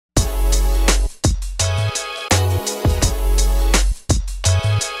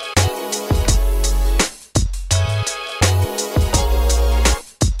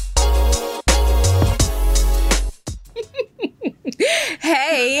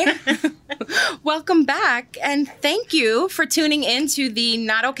Welcome back, and thank you for tuning in to the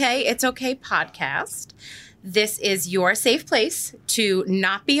Not Okay, It's Okay podcast. This is your safe place to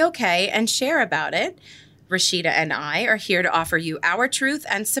not be okay and share about it. Rashidah and I are here to offer you our truth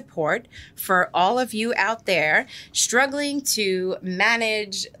and support for all of you out there struggling to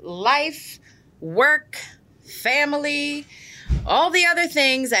manage life, work, family, all the other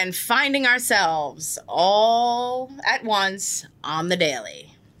things, and finding ourselves all at once on the daily.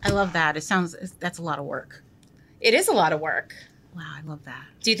 I love that. That's a lot of work. It is a lot of work. Wow, I love that.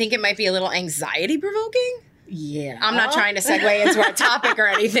 Do you think it might be a little anxiety provoking? Yeah. I'm not trying to segue into our topic or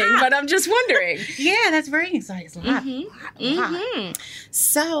anything, but I'm just wondering. Yeah, that's very exciting. It's a lot. A lot.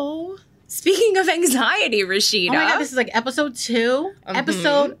 So, speaking of anxiety, Rashidah. Oh my God, this is like episode 2.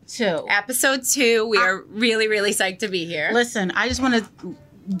 Episode 2. Episode 2. We are really, really psyched to be here. Listen, I just want to,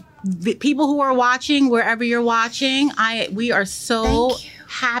 people who are watching, wherever you're watching, we are so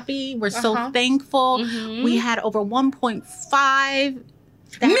happy. We're so thankful. We had over 1.5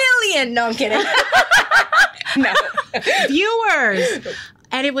 million. No, I'm kidding. No. Viewers.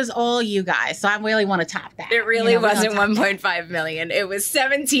 And it was all you guys. So I really want to top that. It really wasn't 1.5 million. It was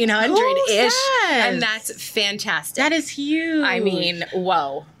 1,700-ish. And that's fantastic. That is huge. I mean,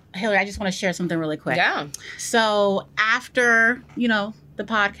 whoa. Hilary, I just want to share something really quick. Yeah. So after, the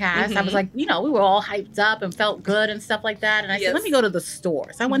podcast, I was like, we were all hyped up and felt good and stuff like that. And I said, let me go to the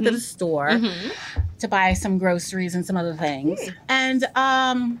store. So I went to the store to buy some groceries and some other things. And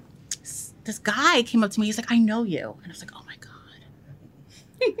this guy came up to me. He's like, I know you. And I was like, oh my God.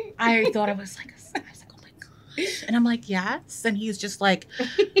 I thought I was like, oh my gosh. And I'm like, yes. And he's just like,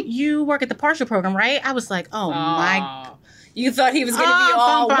 you work at the partial program, right? I was like, oh my God. You thought he was going to be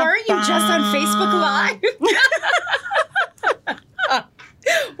all, weren't you just on Facebook Live?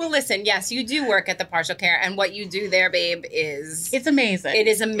 Well, listen, yes, you do work at the partial care. And what you do there, babe, it's amazing. It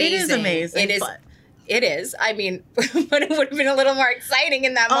is amazing. It is amazing. It is. I mean, but it would have been a little more exciting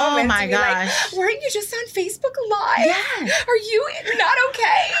in that moment. Oh my gosh. Like, weren't you just on Facebook Live? Yes. Are you not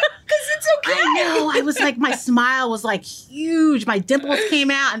okay? Because it's okay. I know. I was like, my smile was like huge. My dimples came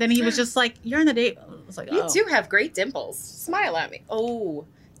out. And then he was just like, you're in the date. I was like, oh. You do have great dimples. Smile at me. Oh,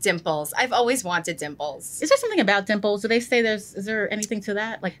 dimples. I've always wanted dimples. Is there something about dimples? Do they say is there anything to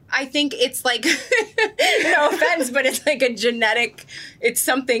that? Like, I think it's like, no offense, but it's like it's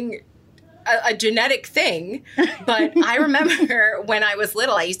something, a genetic thing. But I remember when I was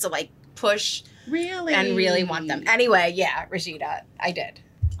little, I used to like push and really want them. Anyway, yeah, Rashidah, I did.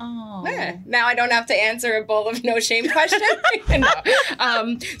 Oh. Yeah. Now I don't have to answer a bowl of no shame question. No.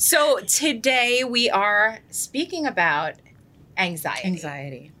 So today we are speaking about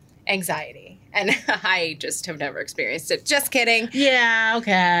anxiety. And I just have never experienced it. Just kidding. Yeah,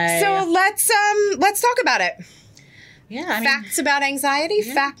 okay. So let's talk about it. Yeah. Facts about anxiety.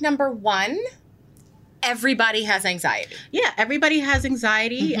 Yeah. Fact number 1. Everybody has anxiety. Yeah, everybody has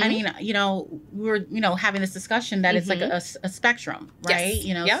anxiety. I mean, we were, having this discussion that it's like a spectrum, right?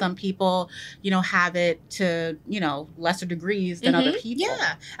 Yes. Some people, have it to, lesser degrees than other people.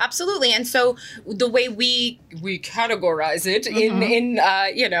 Yeah, absolutely. And so the way we categorize it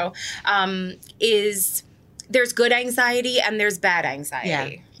is there's good anxiety and there's bad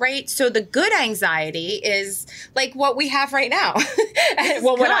anxiety, right? So the good anxiety is like what we have right now.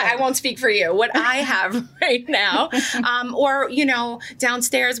 Well, what I won't speak for you. What I have right now, or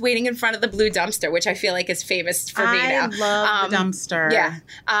downstairs waiting in front of the blue dumpster, which I feel like is famous for me now. I love the dumpster. Yeah.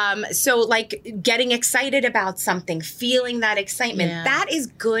 So like getting excited about something, feeling that excitement, that is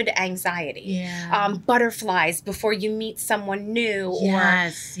good anxiety. Yeah. Butterflies before you meet someone new, or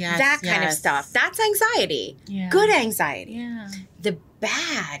that kind of stuff. That's anxiety. Yeah. Good anxiety. Yeah. The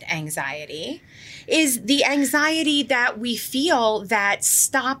bad anxiety is the anxiety that we feel that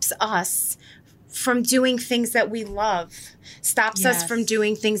stops us from doing things that we love, stops us from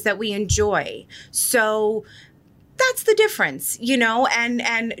doing things that we enjoy. So that's the difference,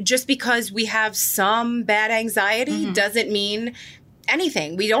 and just because we have some bad anxiety doesn't mean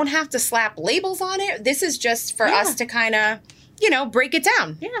anything. We don't have to slap labels on it. This is just for us to kind of break it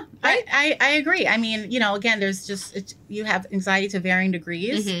down. Yeah, right? I agree. I mean, again, there's you have anxiety to varying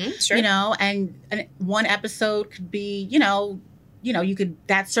degrees, sure. And one episode could be,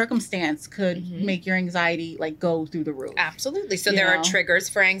 that circumstance could make your anxiety like go through the roof. Absolutely. So there are triggers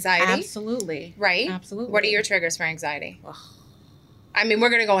for anxiety. Absolutely. Right? Absolutely. What are your triggers for anxiety? I mean, we're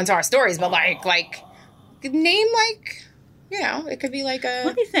going to go into our stories, but like name it could be like a...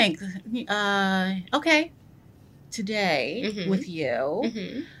 Let me think. Okay. Today with you,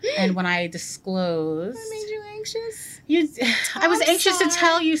 and when I disclosed, I made you anxious. I was anxious to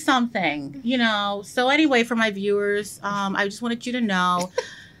tell you something, So anyway, for my viewers, I just wanted you to know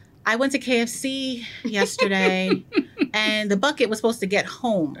I went to KFC yesterday, and the bucket was supposed to get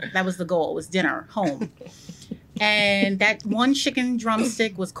home. That was the goal, was dinner, home. And that one chicken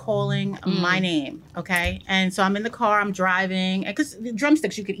drumstick was calling my name, okay? And so I'm in the car, I'm driving. Because the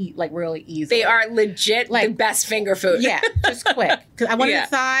drumsticks you could eat, like, really easily. They are legit like, the best finger food. Yeah, just quick. Because I wanted a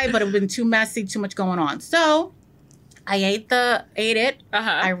thigh, but it would have been too messy, too much going on. So I ate it.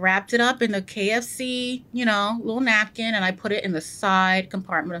 I wrapped it up in the KFC, little napkin, and I put it in the side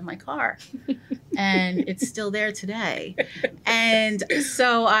compartment of my car. And it's still there today. And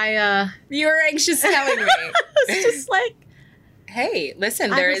so you were anxious telling me. It's just like, hey,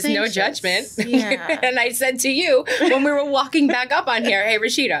 listen, there is no judgment. Yeah. And I said to you when we were walking back up on here, hey,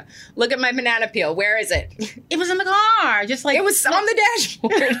 Rashidah, look at my banana peel. Where is it? It was in the car. Just like. It was on the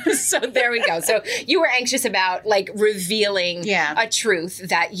dashboard. So there we go. So you were anxious about like revealing a truth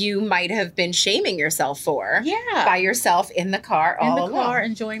that you might have been shaming yourself for. Yeah. By yourself in the car all alone. In the car,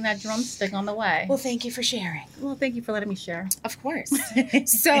 enjoying that drumstick on the way. Well, thank you for sharing. Well, thank you for letting me share. Of course.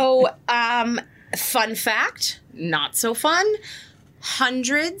 So, fun fact, not so fun.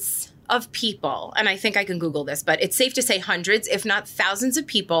 Hundreds of people, and I think I can Google this, but it's safe to say hundreds, if not thousands of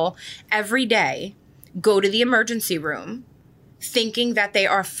people every day go to the emergency room thinking that they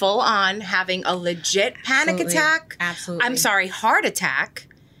are full on having a legit panic attack. Absolutely. I'm sorry, heart attack,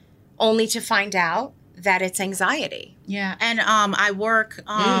 only to find out that it's anxiety. Yeah. And I work,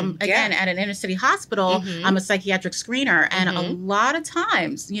 again, at an inner city hospital. I'm a psychiatric screener. And a lot of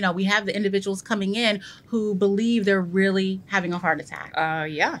times, we have the individuals coming in who believe they're really having a heart attack.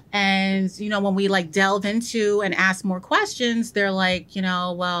 Yeah. And, when we like delve into and ask more questions, they're like,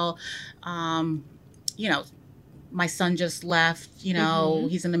 my son just left,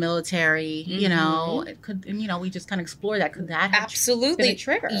 he's in the military, it could, we just kind of explore that. Could that have absolutely been a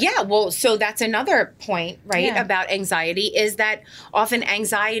trigger? Yeah. Well, so that's another point, right? About anxiety is that often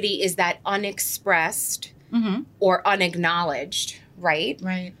anxiety is that unexpressed or unacknowledged, right?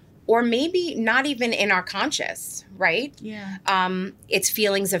 Right. Or maybe not even in our conscious, right? Yeah. It's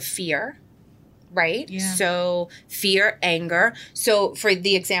feelings of fear. Right? Yeah. So fear, anger. So for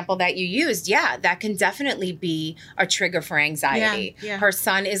the example that you used, that can definitely be a trigger for anxiety. Yeah. Her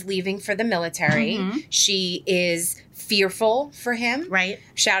son is leaving for the military. She is fearful for him. Right.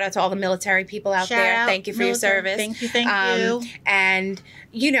 Shout out to all the military people out there. Thank you for your service. Thank you. And,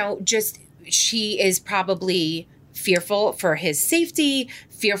 just she is probably fearful for his safety,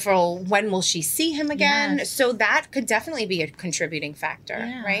 fearful when will she see him again. Yes. So that could definitely be a contributing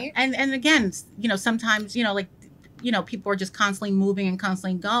factor, right? And again, sometimes, people are just constantly moving and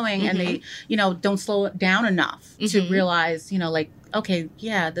constantly going and they, don't slow it down enough to realize, okay,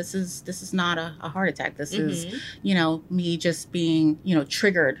 this is not a heart attack. This is, me just being,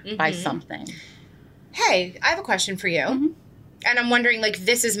 triggered by something. Hey, I have a question for you. And I'm wondering,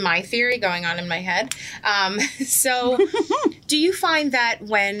 this is my theory going on in my head. So do you find that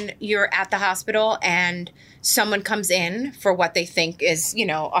when you're at the hospital and someone comes in for what they think is,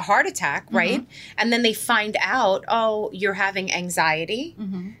 a heart attack, right? And then they find out, oh, you're having anxiety,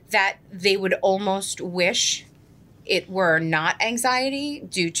 that they would almost wish it were not anxiety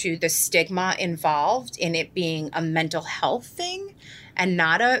due to the stigma involved in it being a mental health thing? And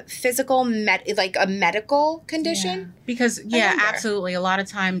not a physical, a medical condition? Yeah. Because, absolutely. A lot of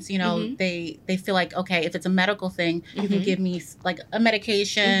times, they feel like, okay, if it's a medical thing, you can give me like a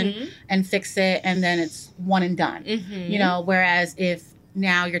medication and fix it, and then it's one and done. Whereas if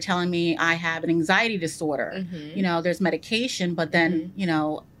now you're telling me I have an anxiety disorder, there's medication, but then,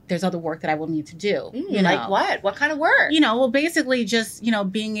 there's other work that I will need to do. Like what? What kind of work? Well, basically just,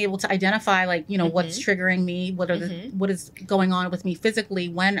 being able to identify what's triggering me, what is going on with me physically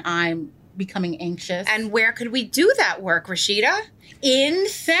when I'm becoming anxious. And where could we do that work, Rashidah? In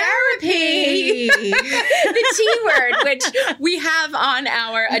therapy. The T word, which we have on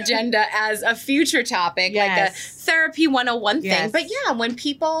our agenda as a future topic, like a therapy 101 thing. But when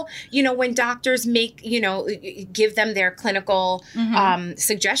people, when doctors make, give them their clinical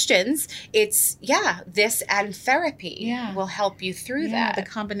suggestions, it's, this and therapy will help you through that. The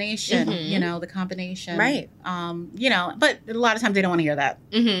combination, the combination. Right. But a lot of times they don't want to hear that.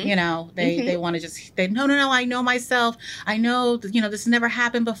 They want to just, no, I know myself. I know, this has never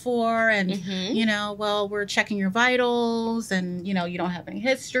happened before. And, well, we're checking your vitals and, you don't have any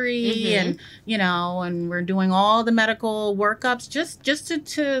history and, and we're doing all the medical workups just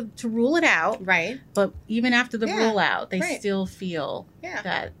to rule it out. Right. But even after the rule out, they still feel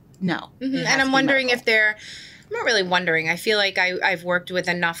that no. And I'm wondering if they're, I'm not really wondering. I feel like I've worked with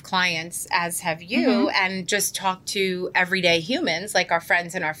enough clients, as have you, and just talked to everyday humans, like our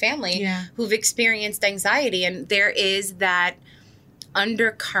friends and our family, who've experienced anxiety. And there is that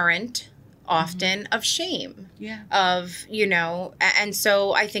undercurrent often of shame. Yeah. Of, and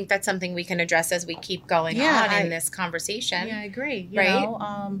so I think that's something we can address as we keep going on in this conversation. Yeah, I agree. Right?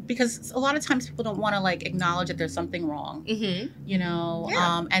 Because a lot of times people don't want to acknowledge that there's something wrong.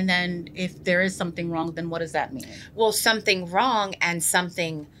 And then if there is something wrong, then what does that mean? Well, something wrong and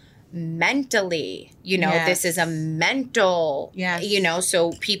something mentally, this is a mental,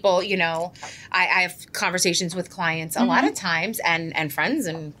 so people, I have conversations with clients a lot of times and friends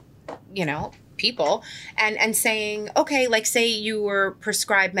and, people and saying, okay, say you were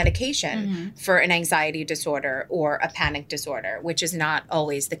prescribed medication for an anxiety disorder or a panic disorder, which is not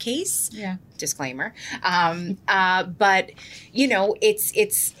always the case. Yeah. Disclaimer. But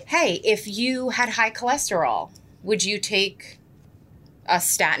it's, hey, if you had high cholesterol, would you take a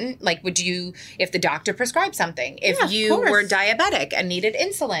statin? Would you, if the doctor prescribed something, if you were diabetic and needed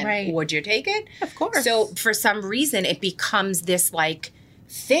insulin, would you take it? Of course. So for some reason, it becomes this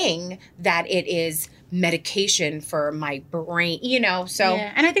thing that it is medication for my brain, so.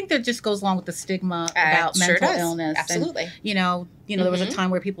 Yeah. And I think that just goes along with the stigma about mental illness. Absolutely. And, there was a time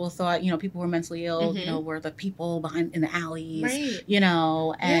where people thought, people who were mentally ill, were the people behind in the alleys,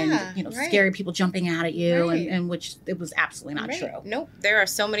 scary people jumping out at you, and which it was absolutely not true. Nope. There are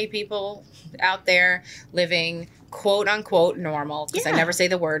so many people out there living quote unquote normal, because I never say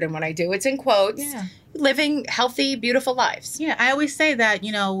the word, and when I do, it's in quotes. Yeah. Living healthy, beautiful lives. Yeah, I always say that,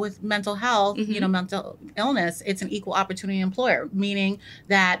 with mental health, mental illness, it's an equal opportunity employer, meaning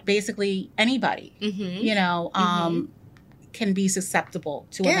that basically anybody, can be susceptible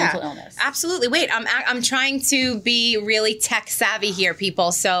to a mental illness. Absolutely. Wait, I'm trying to be really tech savvy here,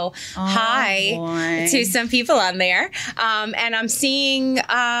 people. So hi to some people on there. And I'm seeing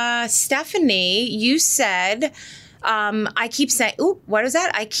Stephanie, you said... I keep saying, what is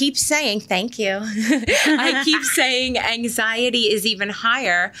that? I keep saying, thank you. I keep saying anxiety is even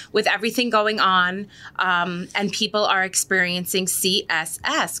higher with everything going on. And people are experiencing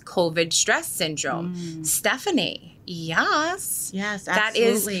CSS, COVID stress syndrome. Stephanie, yes. Yes,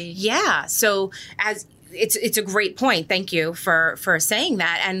 absolutely. That is, So as it's a great point. Thank you for saying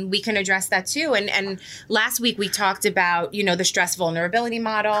that. And we can address that too. And last week we talked about, the stress vulnerability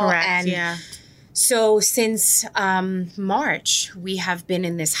model. Correct. And so since March, we have been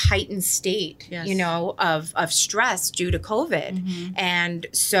in this heightened state, of stress due to COVID. And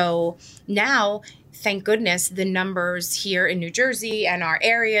so now, thank goodness, the numbers here in New Jersey and our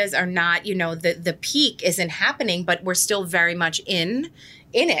areas are not, the peak isn't happening, but we're still very much in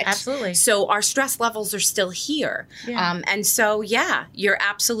it. Absolutely. So our stress levels are still here. Yeah. And so, you're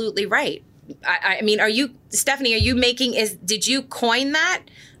absolutely right. I mean, Stephanie, did you coin that?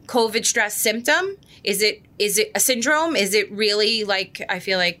 COVID stress symptom? Is it a syndrome? Is it really I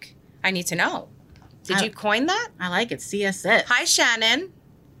feel like I need to know. Did you coin that? I like it. CSS. Hi, Shannon.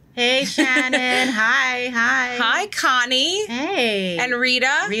 Hey, Shannon. Hi. Hi, Connie. Hey. And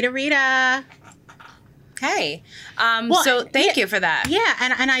Rita. Rita. Hey. So thank you for that. Yeah.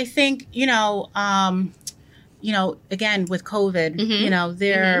 And I think, again, with COVID,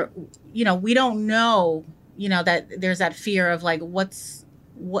 we don't know, that there's that fear of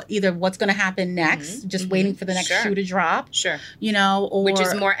what's going to happen next, just waiting for the next shoe to drop. Sure. Which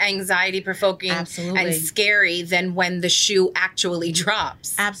is more anxiety provoking and scary than when the shoe actually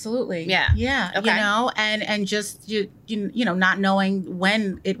drops. Absolutely. Yeah. Yeah. Okay. And just, not knowing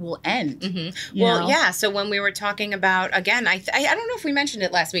when it will end. So when we were talking about, again, I don't know if we mentioned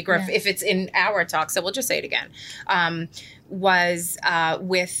it last week or if it's in our talk, so we'll just say it again, was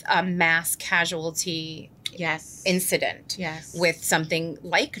with a mass casualty incident with something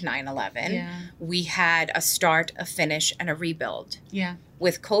like 9/11. We had a start, a finish, and a rebuild.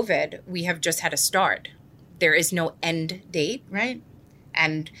 With COVID, we have just had a start. There is no end date. Right.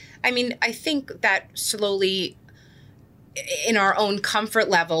 And I mean, I think that slowly, in our own comfort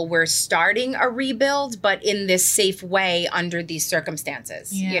level, we're starting a rebuild, but in this safe way under these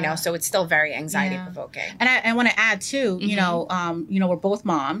circumstances, so it's still very anxiety provoking. And I want to add too, we're both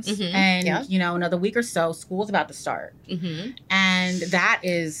moms and, another week or so, school's about to start. And that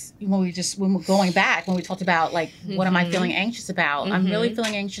is when we're going back, when we talked about what am I feeling anxious about? I'm really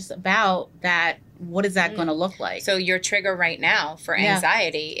feeling anxious about that. What is that going to look like? So your trigger right now for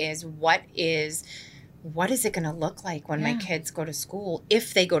anxiety is what is it going to look like when my kids go to school,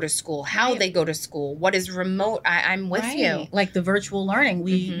 if they go to school, how they go to school, what is remote? I'm with you. Like the virtual learning.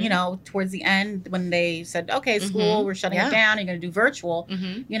 We, towards the end when they said, okay, school, we're shutting it down, you're going to do virtual,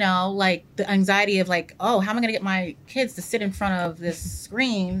 the anxiety of how am I going to get my kids to sit in front of this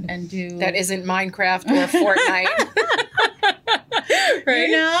screen and do... That isn't Minecraft or Fortnite. Right?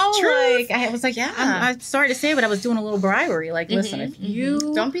 You know, Truth. like I was like, Yeah. I'm sorry to say, but I was doing a little bribery. Like, listen, if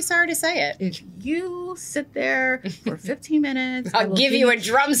you don't be sorry to say it. if you sit there for 15 minutes, I'll give you a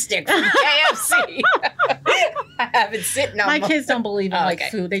drumstick from KFC. I have it sitting on my kids don't believe in like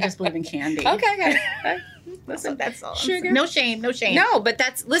food; they just believe in candy. Okay. Listen, that's all. Sugar. No shame. No, but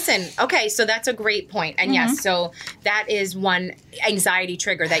listen, okay, so that's a great point. And yes, so that is one anxiety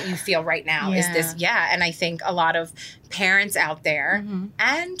trigger that you feel right now is this. Yeah. And I think a lot of parents out there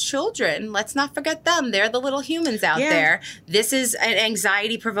and children, let's not forget them. They're the little humans out there. This is an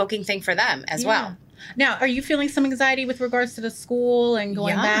anxiety provoking thing for them as well. Now, are you feeling some anxiety with regards to the school and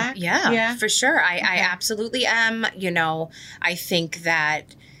going back? Yeah, for sure. I absolutely am. You know, I think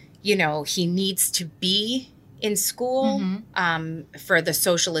that, you know, he needs to be in school for the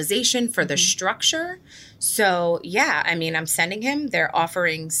socialization, for the structure. So, yeah, I mean, I'm sending him. They're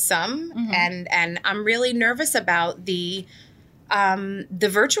offering some. And I'm really nervous about the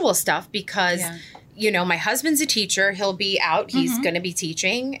virtual stuff because... You know, my husband's a teacher. He'll be out. He's going to be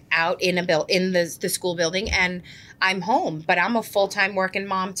teaching out in the school building, and I'm home. But I'm a full-time working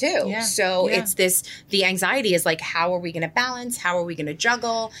mom too. So it's the anxiety is like, how are we going to balance? How are we going to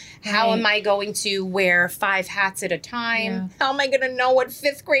juggle? How am I going to wear 5 hats at a time? How am I going to know what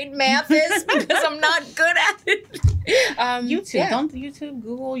 5th grade math is because I'm not good at it? YouTube. Don't YouTube,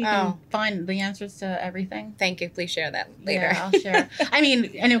 Google. You can find the answers to everything. Thank you. Please share that later. Yeah, I'll share. I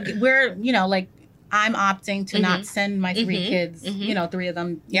mean, and we're, you know, like, I'm opting to not send my 3 kids, you know, 3 of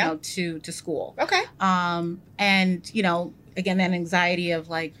them, you know, to school. Okay. And, you know, again, that anxiety of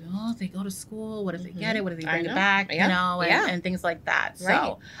like, oh, if they go to school, what if they get it? What if they bring it back? You know, and things like that. Right.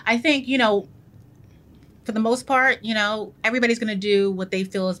 So I think, you know, for the most part, you know, everybody's going to do what they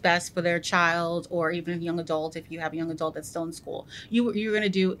feel is best for their child, or even a young adult. If you have a young adult that's still in school, you're going to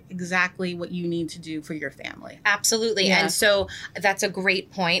do exactly what you need to do for your family. Absolutely. Yeah. And so that's a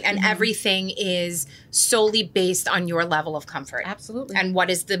great point. And everything is solely based on your level of comfort. Absolutely. And what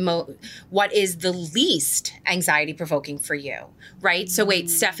is the least anxiety provoking for you, right? So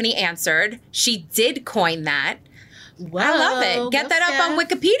wait, Stephanie answered. She did coin that. Whoa, I love it. Get that up on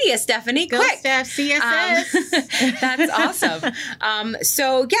Wikipedia, Stephanie. Go quick. Steph, CSS. That's awesome.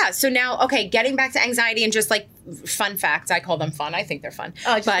 So now, okay, getting back to anxiety and just like fun facts. I call them fun. I think they're fun.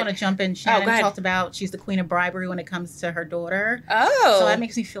 Oh, I just want to jump in. Shannon talked about she's the queen of bribery when it comes to her daughter. Oh. So that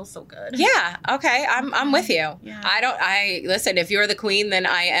makes me feel so good. Yeah. Okay. I'm with you. Yeah. Listen, if you're the queen, then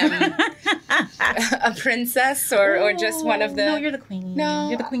I am a princess or just one of the. No, you're the queen. No.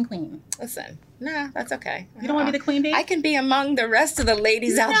 You're the queen. Listen. No, that's okay. You don't want to be the queen bee? I can be among the rest of the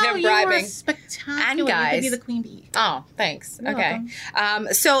ladies out there bribing. You are spectacular. And guys. You can be the queen bee. Oh, thanks. You're okay.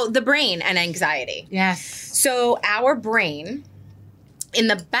 So the brain and anxiety. Yes. So our brain, in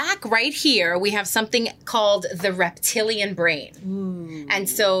the back right here, we have something called the reptilian brain. Ooh. And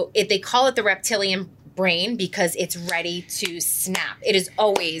so they call it the reptilian brain because it's ready to snap. It is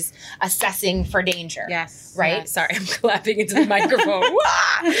always assessing for danger. Yes. Right? Yes. Sorry, I'm clapping into the microphone.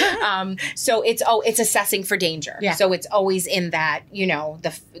 So it's assessing for danger. Yeah. So it's always in that, you know,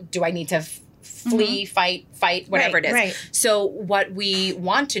 do I need to flee, fight, whatever it is. Right. So what we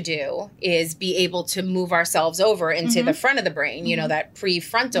want to do is be able to move ourselves over into the front of the brain, you know, that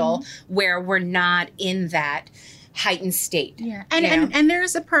prefrontal, where we're not in that heightened state. Yeah. And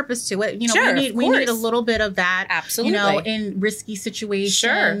there's a purpose to it. You know, we need a little bit of that. Absolutely. You know, in risky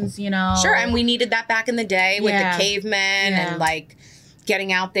situations, you know. Sure. And we needed that back in the day with the cavemen and like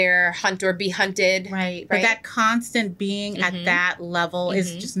getting out there, hunt or be hunted. Right. But that constant being at that level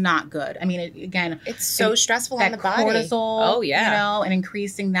is just not good. I mean, it's so stressful on the body. Cortisol, you know, and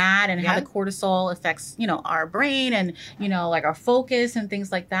increasing that and how the cortisol affects, you know, our brain and, you know, like our focus and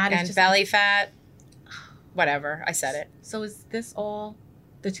things like that. And belly fat. Whatever. I said it. So is this all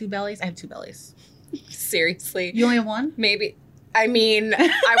the 2 bellies? I have 2 bellies. Seriously. You only have 1? Maybe. I mean,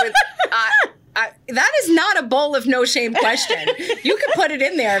 I would... that is not a bowl of no shame question. You can put it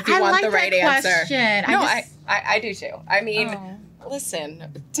in there if you want the right answer. No, I do too. I mean,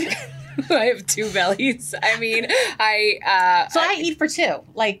 listen, I have 2 bellies. I mean, I eat for 2,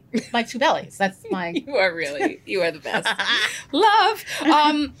 like 2 bellies. That's my. You are the best. Love.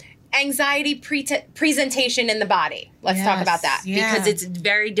 Anxiety presentation in presentation Let's talk about that because it's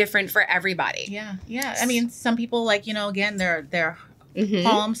very different for everybody. Yeah. Yeah. I mean, some people like, you know, again, their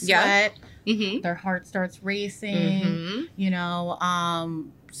palms sweat. Their heart starts racing. You know,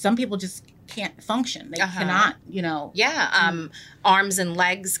 some people just can't function. They cannot, you know. Yeah. Arms and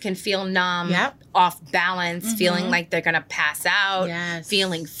legs can feel numb, off balance, feeling like they're going to pass out,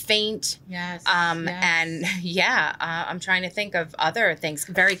 feeling faint. Yes. And I'm trying to think of other things.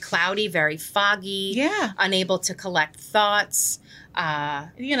 Very cloudy, very foggy. Yeah. Unable to collect thoughts.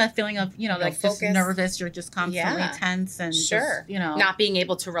 That feeling of, like focus. just nervous, you're just constantly tense and sure. just, not being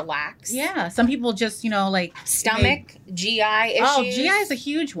able to relax. Yeah. Some people just, like stomach, GI issues. Oh, GI is a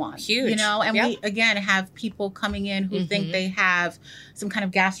huge one. Huge. And we, again, have people coming in who think they have some kind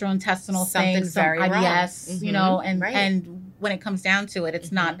of gastrointestinal thing, some IBS, and when it comes down to it,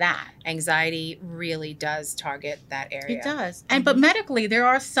 it's not that. Anxiety really does target that area. It does. But medically, there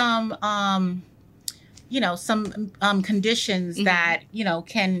are some conditions that,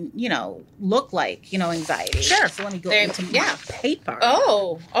 can, look like, anxiety. Sure. So let me go into my paper.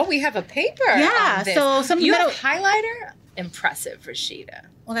 Oh, we have a paper. Yeah. So you have highlighter? Impressive, Rashidah.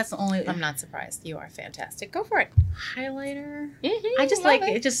 Well, that's the only. I'm not surprised. You are fantastic. Go for it. Highlighter? I just like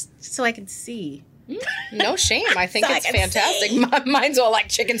it just so I can see. No shame. I think it's fantastic. Mine's all like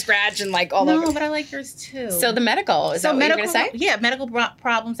chicken scratch and like all over. No, but I like yours too. So the medical, is that what you're going to say? Yeah, medical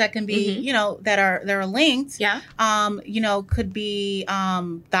problems that can be, that are linked. Yeah. Could be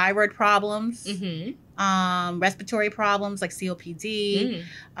thyroid problems, respiratory problems like COPD,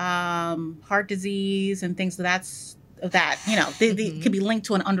 heart disease and things of that. They could be linked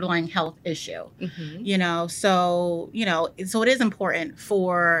to an underlying health issue, so it is important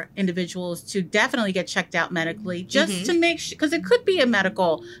for individuals to definitely get checked out medically just to make sure, because it could be a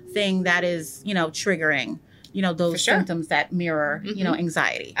medical thing that is, triggering, those symptoms that mirror,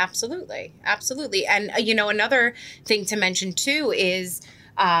 anxiety. Absolutely. Absolutely. And, another thing to mention too is,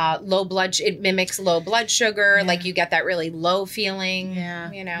 it mimics low blood sugar. Yeah. Like you get that really low feeling. Yeah.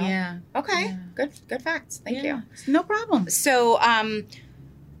 Yeah. Okay. Yeah. Good facts. Thank you. No problem. So,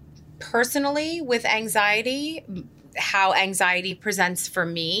 personally with anxiety, how anxiety presents for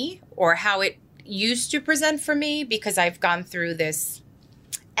me or how it used to present for me, because I've gone through this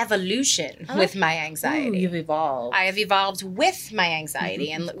evolution with my anxiety. You've evolved. I have evolved with my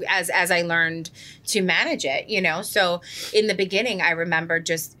anxiety and as I learned to manage it, So in the beginning, I remember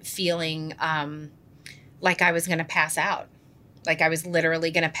just feeling like I was going to pass out. Like I was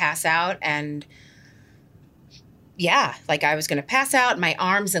literally going to pass out and like I was going to pass out. My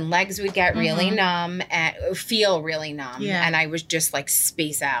arms and legs would get really numb and feel really numb. Yeah. And I was just like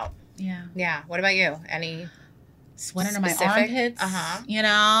space out. Yeah. Yeah. What about you? Any sweat under my armpits,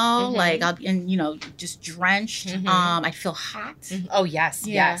 like just drenched. I'd feel hot. Oh yes,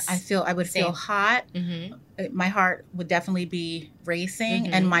 yes. I would feel hot. My heart would definitely be racing,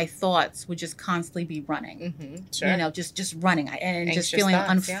 and my thoughts would just constantly be running. Sure. Just running, and anxious just feeling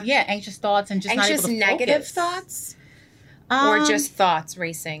thoughts, anxious thoughts, and just anxious, not able to negative focus. Thoughts. Or just thoughts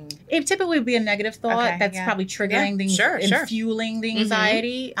racing? It typically would be a negative thought that's probably triggering things and fueling the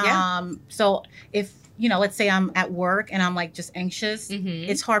anxiety. So if let's say I'm at work and I'm like just anxious,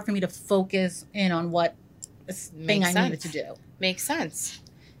 it's hard for me to focus in on what thing I needed to do. Makes sense.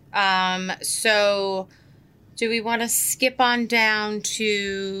 So do we want to skip on down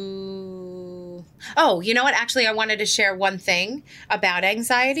to... Oh, you know what? Actually, I wanted to share one thing about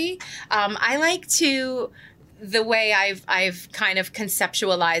anxiety. I like to... The way I've kind of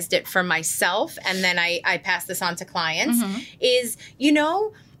conceptualized it for myself, and then I pass this on to clients, is,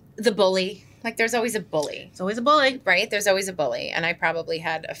 the bully. Like, there's always a bully. It's always a bully. Right? There's always a bully. And I probably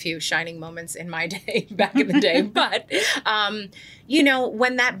had a few shining moments in my day, back in the day. But, when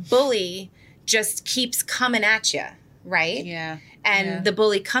that bully just keeps coming at you, right? Yeah. And the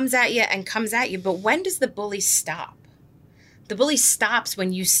bully comes at you and comes at you. But when does the bully stop? The bully stops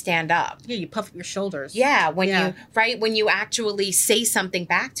when you stand up. Yeah, you puff up your shoulders. Yeah, when you actually say something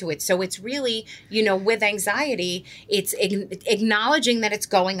back to it. So it's really, with anxiety, it's acknowledging that it's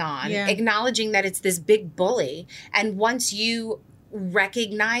going on, acknowledging that it's this big bully. And once you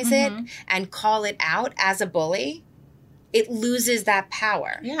recognize it and call it out as a bully, it loses that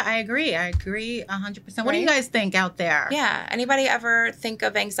power. Yeah, I agree 100%. What do you guys think out there? Yeah. Anybody ever think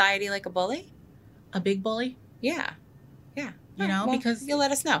of anxiety like a bully? A big bully? Yeah. Because you'll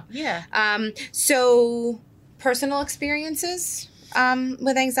let us know. Yeah. So personal experiences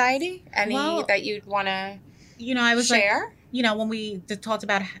with anxiety, that you'd want to I was share? Like, when we talked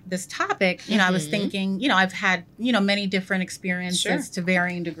about this topic, I was thinking, I've had, many different experiences to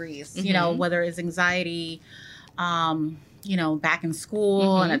varying degrees, whether it's anxiety, back in school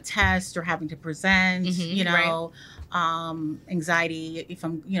on a test or having to present, anxiety if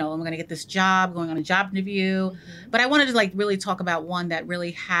I'm going to get this job, going on a job interview. But I wanted to really talk about one that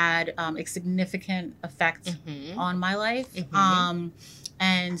really had a significant effect on my life.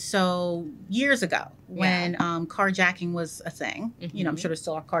 And so years ago when carjacking was a thing, I'm sure there's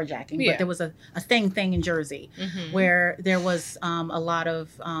still a carjacking, but there was a thing in Jersey where there was a lot of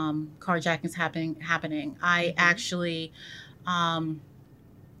carjackings happening. I actually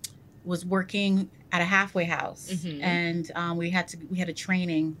was working at a halfway house, and we had a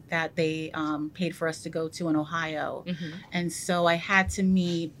training that they paid for us to go to in Ohio, and so I had to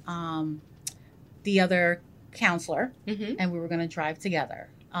meet the other counselor, and we were going to drive together.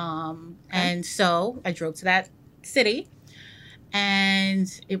 And so I drove to that city, and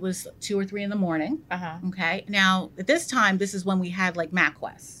it was 2 or 3 in the morning. Okay. Now at this time, this is when we had like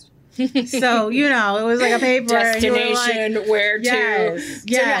MapQuest. So, you know, it was like a paper destination, like, where to.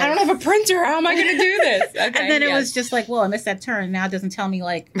 Yes. I don't have a printer. How am I going to do this? Okay, and then it was just like, well, I missed that turn. Now it doesn't tell me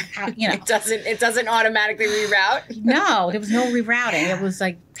like, how, you know. It doesn't automatically reroute. No, there was no rerouting. It was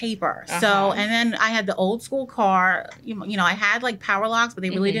like paper. So, and then I had the old school car. You know, I had like power locks, but they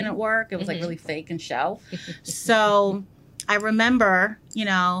really didn't work. It was like really fake and show. So I remember, you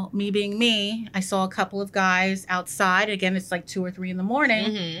know, me being me, I saw a couple of guys outside. Again, it's like 2 or 3 in the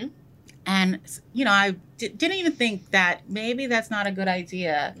morning. And, you know, I didn't even think that maybe that's not a good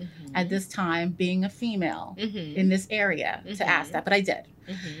idea at this time, being a female in this area, to ask that. But I did.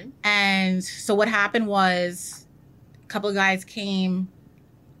 And so what happened was a couple of guys came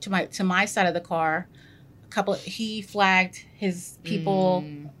to my side of the car. He flagged his people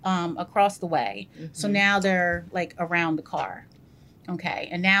across the way. So now they're like around the car. Okay.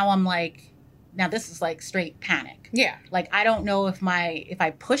 And now I'm like, now this is like straight panic. Yeah. Like, I don't know if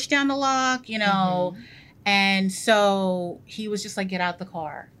I push down the lock, you know. And so he was just like, get out the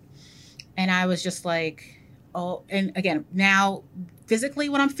car. And I was just like, oh, and again, now physically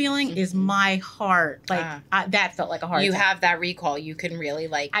what I'm feeling is my heart. Like that felt like a heart attack. You have that recall. You can really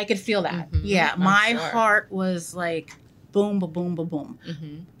like. I could feel that. Yeah. My heart was like boom, ba boom, ba boom.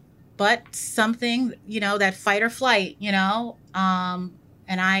 But something, you know, that fight or flight, you know,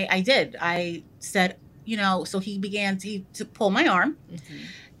 and I did. I said, you know, so he began to pull my arm.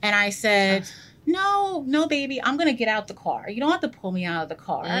 And I said, no, baby, I'm going to get out the car. You don't have to pull me out of the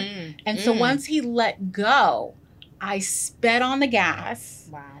car. And so once he let go, I sped on the gas.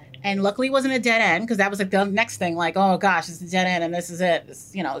 Wow. And luckily it wasn't a dead end, because that was like the next thing, like, oh gosh, it's a dead end and this is it.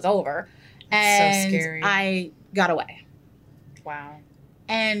 It's, you know, it's over. And so scary. I got away. Wow.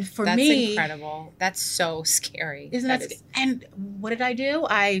 And for That's me... That's incredible. That's so scary. Isn't that scary? And what did I do?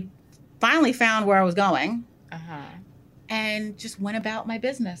 I finally found where I was going. And just went about my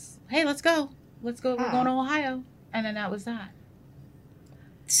business. Hey, let's go. We're going to Ohio. And then that was that.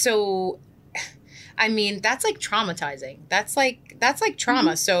 So, I mean, that's like traumatizing. That's like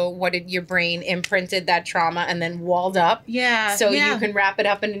trauma. So what did your brain imprinted that trauma and then walled up? Yeah. So you can wrap it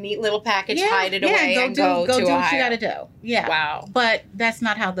up in a neat little package, hide it away, and go to do Ohio. what you got to do. Yeah. Wow. But that's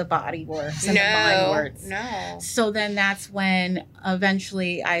not how the body works and the mind works. No. So then that's when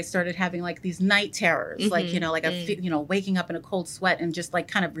eventually I started having like these night terrors, like, you know, like waking up in a cold sweat and just like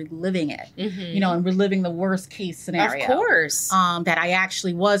kind of reliving it, you know, and reliving the worst case scenario. Of course. That I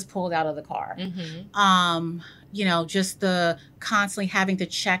actually was pulled out of the car. You know, just the constantly having to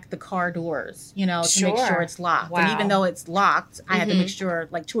check the car doors, you know, to make sure it's locked. Wow. And even though it's locked, I had to make sure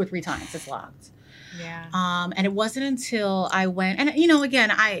like 2 or 3 times it's locked. Yeah. And it wasn't until I went, and, you know, again,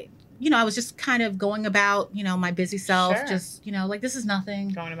 I was just kind of going about, you know, my busy self, just, you know, like, this is nothing.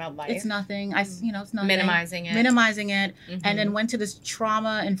 Going about life. It's nothing. It's nothing. Minimizing it. And then went to this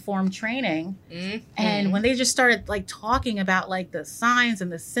trauma-informed training. And when they just started, like, talking about, like, the signs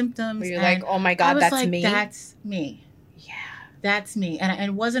and the symptoms. You're like, oh, my God, that's me. That's me. Yeah. That's me. And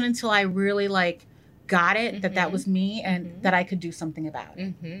it wasn't until I really, like, got it that was me and that I could do something about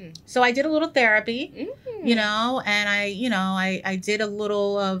it. So I did a little therapy, you know, and I did a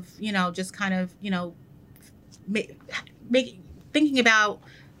little of, you know, just kind of, you know, thinking about,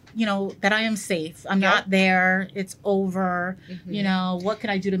 you know, that I am safe. I'm not there. It's over. You know, what can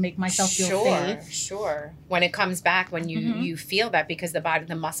I do to make myself feel safe? Sure. When it comes back, when you feel that, because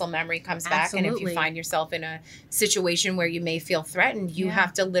the muscle memory comes back. And if you find yourself in a situation where you may feel threatened, you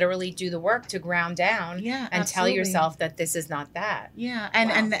have to literally do the work to ground down and tell yourself that this is not that. Yeah.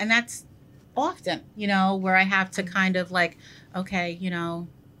 And that's often, you know, where I have to kind of like, okay, you know,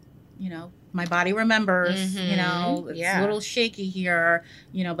 my body remembers, you know, it's a little shaky here,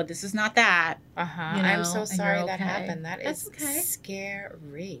 you know, but this is not that. You know, I'm so sorry that happened. That's okay.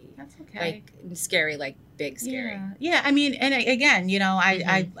 Scary. That's okay. Like, scary, like big scary. Yeah. I mean, and again, you know,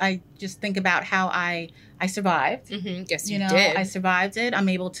 I just think about how I survived. Yes, you know, did. I survived it. I'm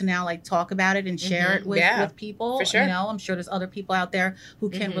able to now like talk about it and share it with people. For sure. You know, I'm sure there's other people out there who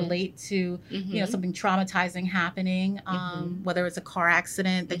can relate to, you know, something traumatizing happening, whether it's a car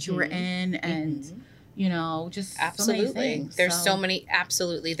accident that you were in and, you know, just absolutely. So many things. There's so many,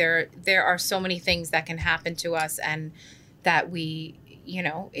 absolutely. There are so many things that can happen to us and that we, you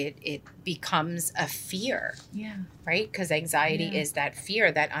know, it becomes a fear. Yeah. Right? Because anxiety is that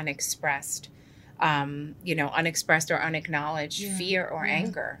fear, that unexpressed unexpressed or unacknowledged fear or Yeah.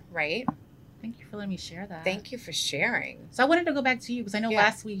 anger, right? Thank you for letting me share that. Thank you for sharing. So I wanted to go back to you because I know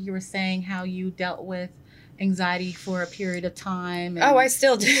last week you were saying how you dealt with anxiety for a period of time. And... Oh, I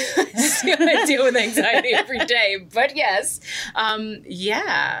still do. I deal with anxiety every day. But yes.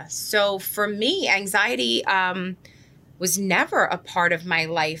 So for me, anxiety was never a part of my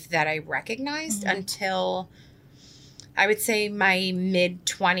life that I recognized until I would say my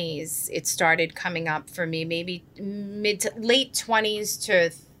mid-20s. It started coming up for me, maybe mid to late 20s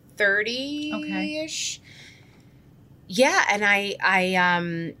to 30-ish. Okay. Yeah, and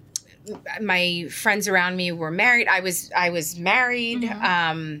I my friends around me were married. I was married.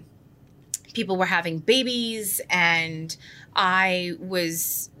 People were having babies, and I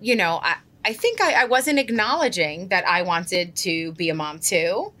was, I think I wasn't acknowledging that I wanted to be a mom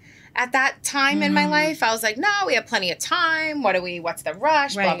too. At that time in my life, I was like, no, we have plenty of time. What's the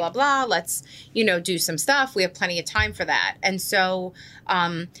rush? Right. Blah, blah, blah. Let's, do some stuff. We have plenty of time for that. And so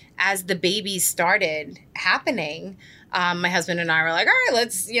as the babies started happening, my husband and I were like, all right,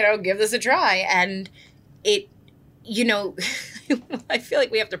 let's, give this a try. And it, I feel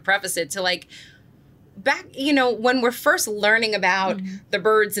like we have to preface it to like, back, when we're first learning about the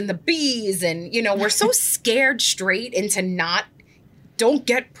birds and the bees and, we're so scared straight into don't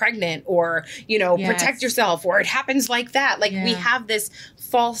get pregnant or, protect yourself or it happens like that. Like we have this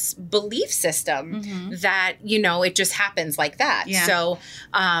false belief system that, it just happens like that. Yeah. So,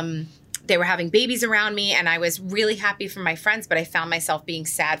 they were having babies around me and I was really happy for my friends, but I found myself being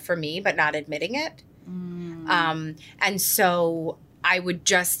sad for me, but not admitting it. And so I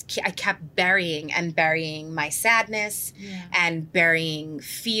kept burying my sadness and burying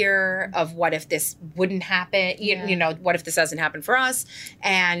fear of what if this wouldn't happen, what if this doesn't happen for us?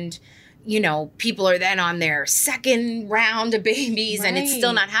 And, people are then on their second round of babies and it's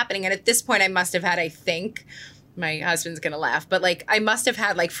still not happening. And at this point I must have had, I think, my husband's going to laugh, but like I must have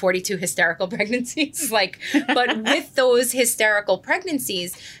had like 42 hysterical pregnancies. But with those hysterical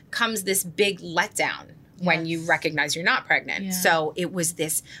pregnancies comes this big letdown. When you recognize you're not pregnant. Yeah. So it was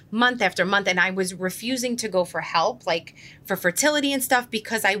this month after month. And I was refusing to go for help, like for fertility and stuff,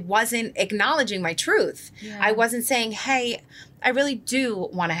 because I wasn't acknowledging my truth. Yeah. I wasn't saying, hey, I really do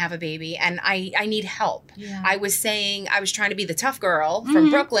want to have a baby and I need help. Yeah. I was trying to be the tough girl from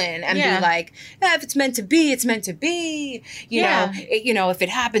Brooklyn and be like, if it's meant to be, it's meant to be. You know, if it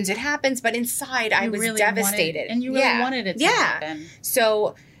happens, it happens. But inside I was really devastated. And you really wanted it to happen.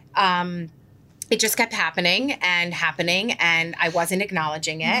 So, it just kept happening and I wasn't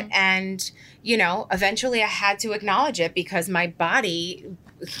acknowledging it. And, eventually I had to acknowledge it because my body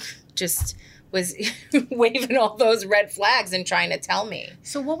just was waving all those red flags and trying to tell me.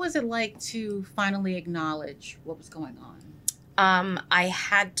 So what was it like to finally acknowledge what was going on? I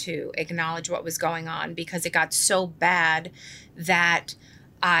had to acknowledge what was going on because it got so bad that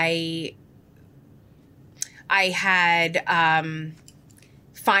I had,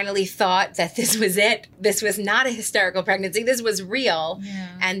 finally thought that this was it. This was not a hysterical pregnancy. This was real.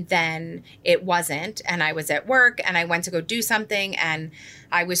 Yeah. And then it wasn't. And I was at work and I went to go do something and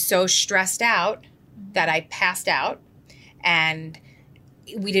I was so stressed out that I passed out and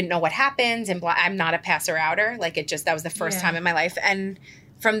we didn't know what happened. And I'm not a passer outer. That was the first time in my life. And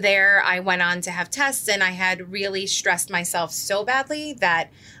from there, I went on to have tests and I had really stressed myself so badly that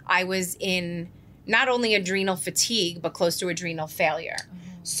I was in not only adrenal fatigue, but close to adrenal failure.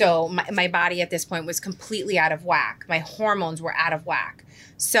 So my body at this point was completely out of whack. My hormones were out of whack.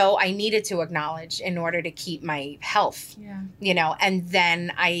 So I needed to acknowledge in order to keep my health, and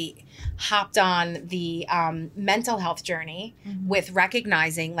then I hopped on the mental health journey with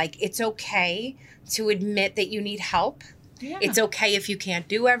recognizing it's okay to admit that you need help. Yeah. It's okay if you can't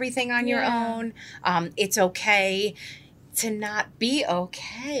do everything on your own. It's okay to not be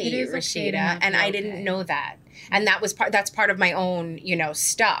okay, it is Rashidah. Okay and I didn't know that. And that's part of my own,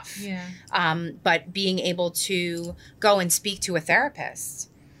 stuff. Yeah. But being able to go and speak to a therapist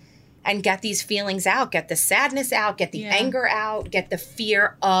and get these feelings out, get the sadness out, get the anger out, get the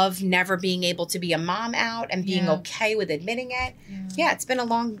fear of never being able to be a mom out and being okay with admitting it. Yeah, it's been a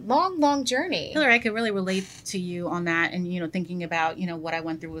long journey. Hilary, I could really relate to you on that and, thinking about, what I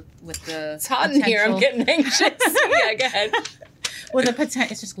went through with the It's hot in here. I'm getting anxious. Yeah, go ahead. With the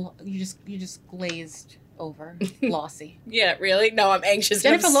potential, it's just, you just glazed over, glossy. Yeah, really? No, I'm anxious.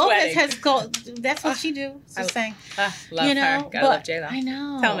 Jennifer I'm Lopez has that's what she do. Just saying. Love her. Gotta love J-Lo. I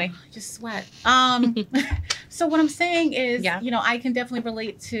know. Tell me. Just sweat. So what I'm saying is, I can definitely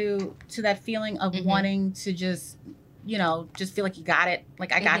relate to that feeling of wanting to just feel like you got it.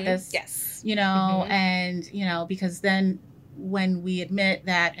 Like I got this. Yes. And, because then when we admit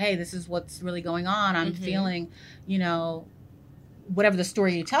that, hey, this is what's really going on. I'm feeling, you know, whatever the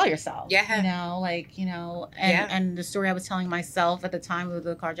story you tell yourself. Yeah. You know, like, you know, and the story I was telling myself at the time of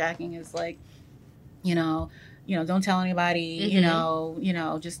the carjacking is like, you know, don't tell anybody, you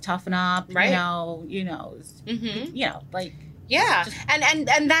know, just toughen up, right. you know, like. Yeah.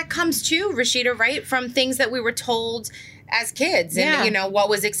 And that comes too, Rashidah, right? From things that we were told as kids and, you know, what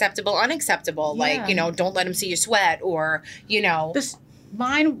was acceptable, unacceptable. Yeah. Like, you know, don't let them see you sweat or, you know.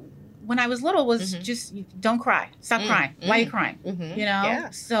 Mine, when I was little, was just don't cry. Stop crying. Why are you crying? You know? Yeah.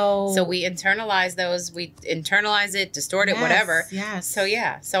 So we internalize those. We internalize it, distort it, whatever. Yes. So,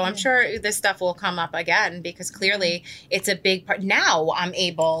 So I'm sure this stuff will come up again because clearly it's a big part. Now I'm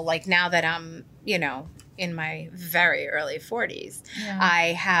able, like now that I'm, you know, in my very early 40s, I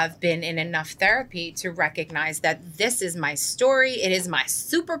have been in enough therapy to recognize that this is my story. It is my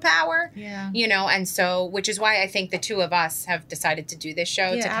superpower, you know, and so, which is why I think the two of us have decided to do this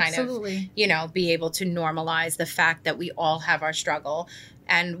show to kind of, you know, be able to normalize the fact that we all have our struggle.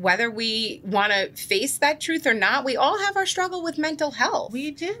 And whether we want to face that truth or not, we all have our struggle with mental health.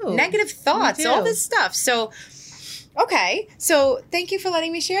 We do. Negative thoughts, all this stuff. So, okay. So thank you for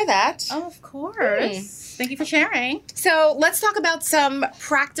letting me share that. Oh, of course. Thank you for sharing. So let's talk about some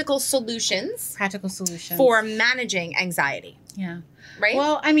practical solutions. For managing anxiety. Yeah. Right?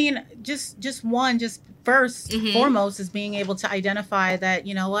 Well, I mean, just first, foremost is being able to identify that,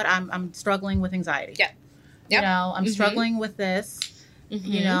 you know what, I'm struggling with anxiety. Yeah. You know, I'm struggling with this.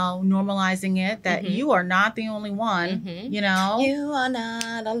 You know, normalizing it, that you are not the only one, you know. You are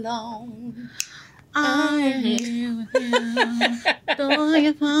not alone. I am here with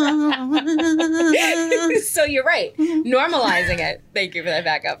you. So you're right. Normalizing it. Thank you for that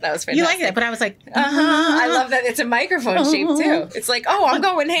backup. That was fantastic. You like it, but I was like, I love that it's a microphone shape too. It's like, oh, I'm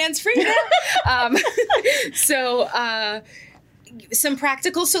going hands-free now. Some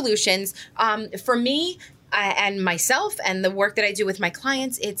practical solutions. For me and myself and the work that I do with my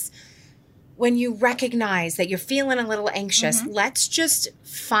clients, it's when you recognize that you're feeling a little anxious, let's just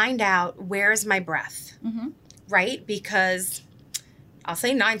find out, where's my breath, right? Because I'll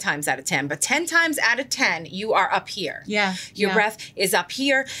say 9 times out of 10, but 10 times out of 10, you are up here. Yeah. Your breath is up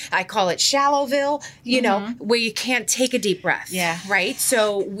here. I call it Shallowville, you know, where you can't take a deep breath. Yeah. Right?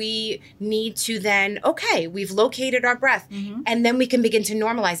 So we need to then, okay, we've located our breath, and then we can begin to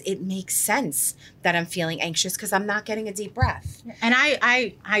normalize. It makes sense that I'm feeling anxious because I'm not getting a deep breath. And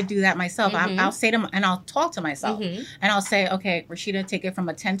I do that myself. I'll say to and I'll talk to myself and I'll say, okay, Rashidah, take it from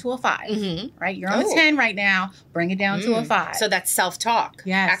a 10 to a 5, right? You're on a 10 right now. Bring it down to a 5. So that's self-talk.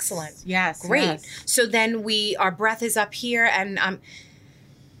 Yes. Excellent. Yes. Great. Yes. So then our breath is up here and I'm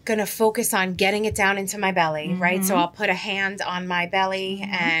going to focus on getting it down into my belly, right? So I'll put a hand on my belly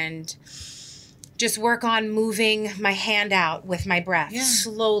and just work on moving my hand out with my breath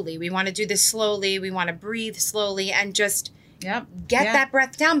slowly. We want to do this slowly. We want to breathe slowly and just get that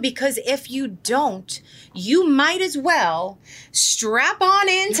breath down, because if you don't, you might as well strap on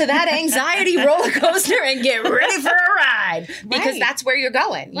into that anxiety roller coaster and get ready for a ride, because that's where you're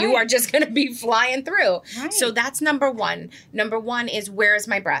going. You are just going to be flying through. So that's number one. Number one is, where is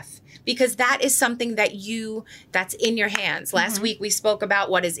my breath? Because that is something that's in your hands. Last week we spoke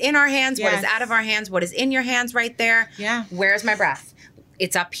about what is in our hands, what is out of our hands, what is in your hands right there. Yeah. Where's my breath?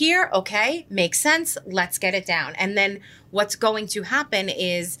 It's up here. Okay. Makes sense. Let's get it down. And then what's going to happen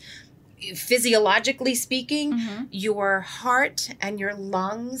is, physiologically speaking, your heart and your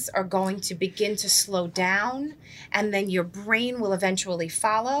lungs are going to begin to slow down, and then your brain will eventually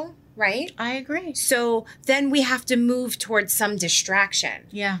follow. Right? I agree. So then we have to move towards some distraction.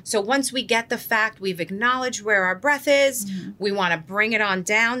 Yeah. So once we get the fact, we've acknowledged where our breath is, we want to bring it on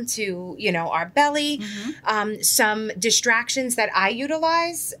down to, you know, our belly. Some distractions that I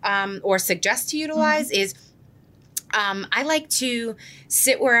utilize or suggest to utilize is, I like to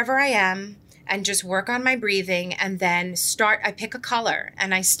sit wherever I am and just work on my breathing, and then I pick a color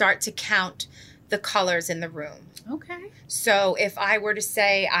and I start to count the colors in the room. Okay. So if I were to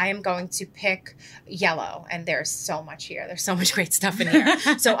say I am going to pick yellow, and there's so much here, there's so much great stuff in here.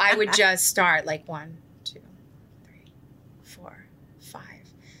 So I would just start like 1, 2, 3, 4, 5.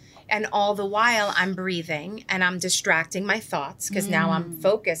 And all the while I'm breathing and I'm distracting my thoughts, because now I'm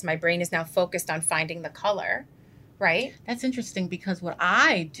focused. My brain is now focused on finding the color. Right? That's interesting, because what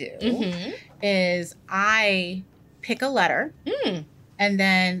I do is I pick a letter and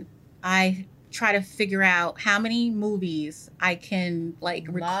then I try to figure out how many movies I can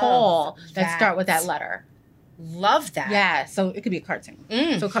recall that start with that letter. Love that. Yeah, so it could be a cartoon.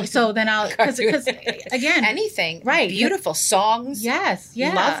 So then I'll, because again, anything, right? Beautiful songs. Yes,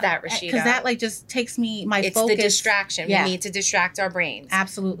 yeah, love that, Rashidah. Because that like just takes me my it's focus. The distraction. We need to distract our brains.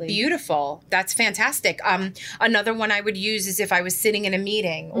 Absolutely, beautiful. That's fantastic. Another one I would use is if I was sitting in a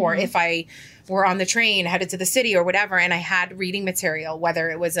meeting, or if I were on the train headed to the city or whatever, and I had reading material,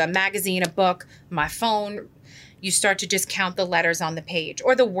 whether it was a magazine, a book, my phone. You start to just count the letters on the page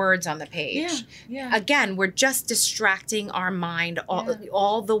or the words on the page. Yeah. Again, we're just distracting our mind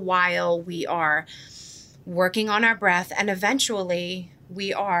all the while we are working on our breath, and eventually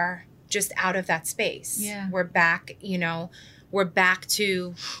we are just out of that space. Yeah. We're back, we're back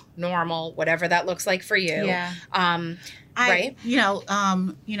to normal, whatever that looks like for you. Yeah. Right.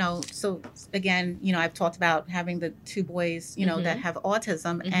 So again, I've talked about having the two boys, that have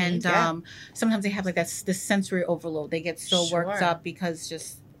autism, and sometimes they have like this sensory overload. They get so worked up because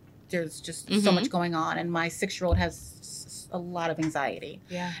there's just so much going on. And my 6-year-old has a lot of anxiety.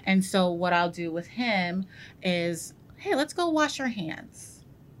 Yeah. And so what I'll do with him is, hey, let's go wash our hands.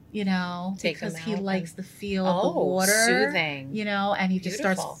 Because he likes the feel of the water, soothing. And he just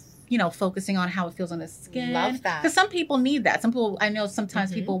starts focusing on how it feels on his skin. Love that. Because some people need that. Some people, I know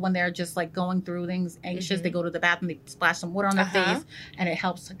sometimes people, when they're just like going through things anxious, they go to the bathroom, they splash some water on their face, and it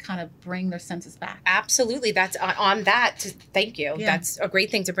helps to kind of bring their senses back. Absolutely. That's on that. Thank you. Yeah. That's a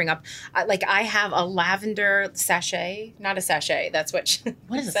great thing to bring up. I have a lavender sachet, not a sachet. That's what.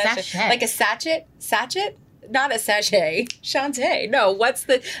 What is a sachet? Like a sachet? Sachet? Not a sachet. Shantae. No,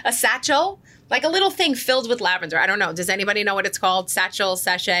 a satchel? Like a little thing filled with lavender. I don't know. Does anybody know what it's called? Satchel,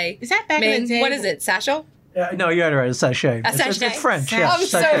 sachet? Is that back in the day? What is it? Satchel? No, you had it right. A sachet. Sachet. It's French.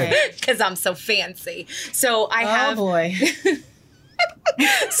 Because I'm so fancy. So I have. Oh boy.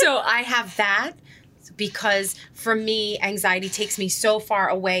 So I have that because for me, anxiety takes me so far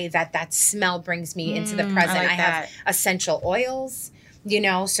away that smell brings me into the present. I have essential oils.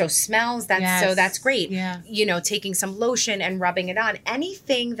 So smells, that's great. Yeah. Taking some lotion and rubbing it on.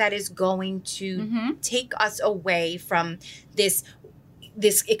 Anything that is going to take us away from this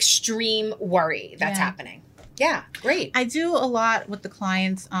extreme worry that's happening. Yeah, great. I do a lot with the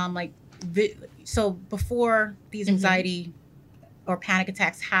clients, so before these anxiety or panic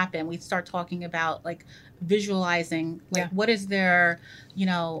attacks happen, we start talking about like visualizing, what is their,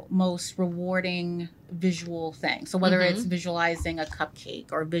 most rewarding visual thing. So whether it's visualizing a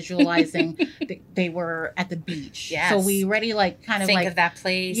cupcake or visualizing they were at the beach. Yes. So we already think of that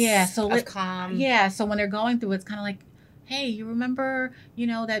place. Yeah. So of calm. Yeah. So when they're going through, it's kind of like, hey, you remember,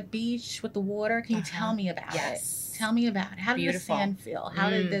 that beach with the water? Can you tell me about it? Tell me about it. How did the sand feel? How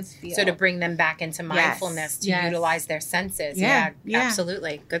did this feel? So to bring them back into mindfulness, to utilize their senses. Yeah,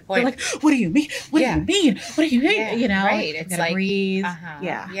 absolutely. Good point. They're like, what do you mean? What do you mean? What do you mean? Yeah, right. It's like breathe.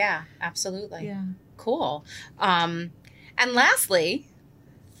 Yeah, absolutely. Yeah. Cool. And lastly,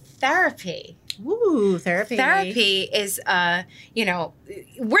 therapy. Ooh, therapy. Therapy is, we're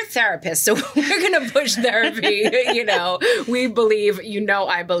therapists, so we're going to push therapy. We believe,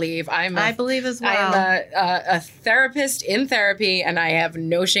 I believe. I believe as well. I'm a therapist in therapy, and I have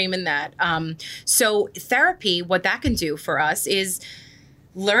no shame in that. So therapy, what that can do for us is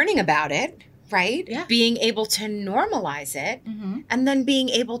learning about it, right? Yeah. Being able to normalize it, and then being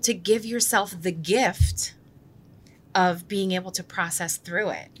able to give yourself the gift of being able to process through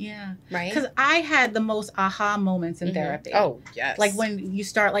it. Yeah. Right? Because I had the most aha moments in therapy. Oh, yes. Like when you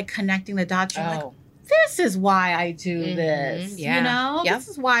start like connecting the dots, you're like, this is why I do this. Yeah. This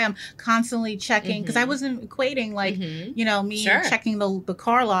is why I'm constantly checking. Because I wasn't equating like, me checking the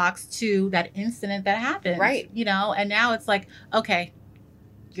car locks to that incident that happened. Right. And now it's like, okay,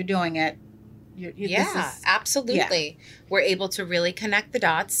 you're doing it. Absolutely. Yeah. We're able to really connect the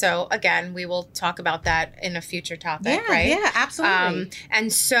dots. So again, we will talk about that in a future topic, right? Yeah, absolutely.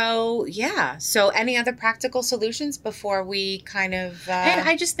 And so, so any other practical solutions before we kind of... And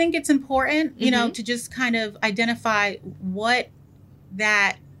I just think it's important, to just kind of identify what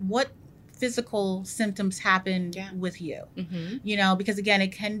physical symptoms happen with you, because again,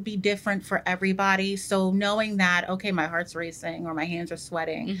 it can be different for everybody. So knowing that, okay, my heart's racing or my hands are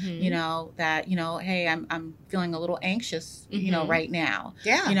sweating, that, hey, I'm feeling a little anxious, right now,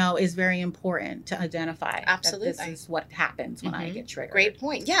 is very important to identify. Absolutely. That this is what happens when I get triggered. Great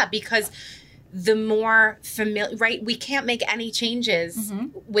point. Yeah, because the more familiar, right? We can't make any changes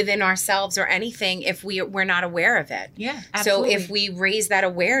within ourselves or anything if we're not aware of it. Yeah, absolutely. So if we raise that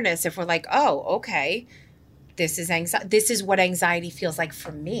awareness, if we're like, oh, okay, this is anxiety. This is what anxiety feels like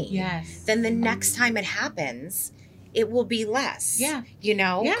for me. Yes. Then the next time it happens, it will be less. Yeah.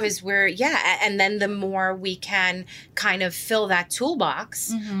 Because and then the more we can kind of fill that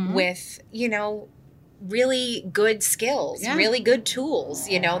toolbox with, really good skills, really good tools,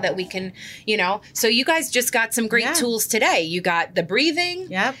 you know, that we can, you know. So you guys just got some great tools today. You got the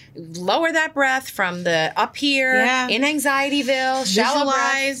breathing. Yep. Lower that breath from the up here in Anxietyville. Shallow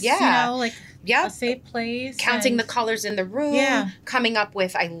breath. You know, like a safe place. Counting the colors in the room. Yeah. Coming up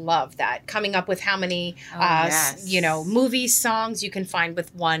with, I love that. Coming up with how many, you know, movies, songs you can find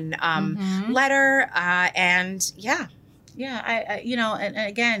with one letter. And yeah. Yeah, I you know, and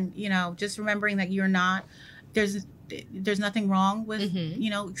again, you know, just remembering that you're not, there's nothing wrong with, you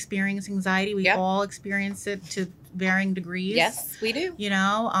know, experiencing anxiety. We all experience it to varying degrees. Yes, we do. You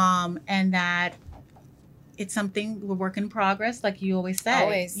know, and that it's something, we're work in progress, like you always say.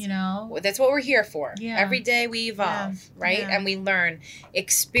 Always. You know? Well, that's what we're here for. Yeah. Every day we evolve, right? Yeah. And we learn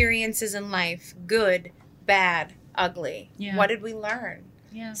experiences in life, good, bad, ugly. Yeah. What did we learn?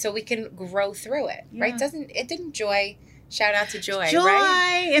 Yeah. So we can grow through it, right? Didn't Joy... Shout out to Joy,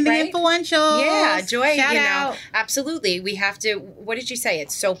 right? And the influential. Yeah, Joy, Shout you know, out. Absolutely. We have to, what did you say?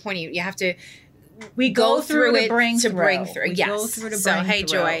 It's so poignant. You have to, we go through it to bring through. We yes. go through to so, bring hey,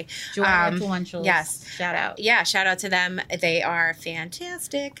 through. Joy. Joy influentials. Yes. Shout out. Yeah, shout out to them. They are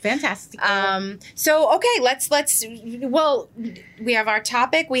fantastic. Fantastic. So, okay, let's, well, we have our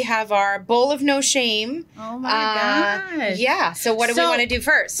topic. We have our bowl of no shame. Oh, my gosh. Yeah. So, what do we want to do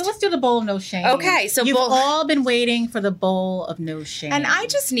first? So, let's do the bowl of no shame. Okay. So, you've all been waiting for the bowl of no shame. And I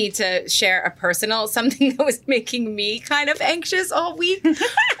just need to share a personal, something that was making me kind of anxious all week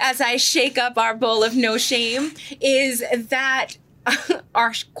as I shake up our bowl of no shame, is that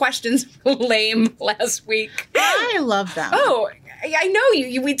our questions were lame last week. I love them. Oh, I know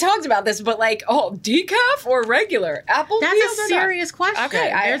you. We talked about this, but like, decaf or regular apple? That's a serious question.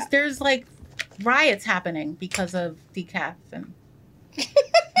 Okay, there's like riots happening because of decaf and.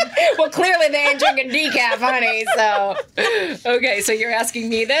 Well, clearly they ain't drinking decaf, honey. So, okay, so you're asking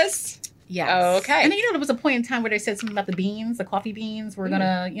me this? Yes. Oh, okay. And then, you know, there was a point in time where they said something about the beans, the coffee beans were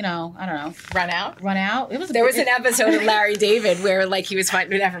gonna, you know, I don't know. Run out? There was an episode of Larry David where, like, he was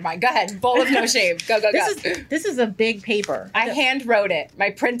fighting. Never mind. Go ahead. Bowl of no shame. Go. This is a big paper. I hand wrote it. My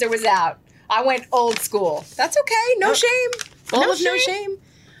printer was out. I went old school. That's okay. No shame. Bowl of no shame.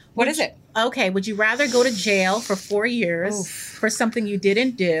 What is it? Okay. Would you rather go to jail for 4 years for something you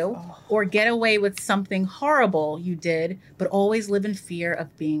didn't do, or get away with something horrible you did, but always live in fear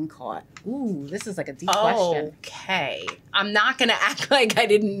of being caught? Ooh, this is like a deep question. Okay. I'm not going to act like I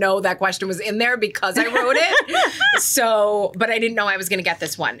didn't know that question was in there because I wrote it. But I didn't know I was going to get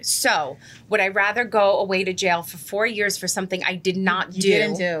this one. So, would I rather go away to jail for 4 years for something I did not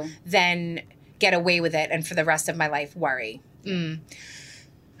do than get away with it and for the rest of my life worry?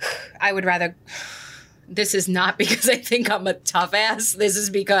 I would rather... This is not because I think I'm a tough ass. This is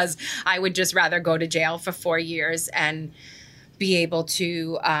because I would just rather go to jail for 4 years and be able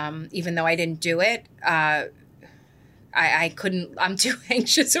to, even though I didn't do it, I couldn't, I'm too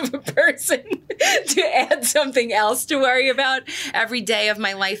anxious of a person to add something else to worry about every day of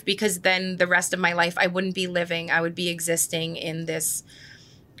my life, because then the rest of my life I wouldn't be living. I would be existing in this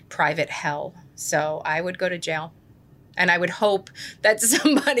private hell. So I would go to jail. And I would hope that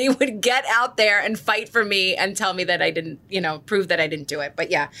somebody would get out there and fight for me and tell me that I didn't, prove that I didn't do it. But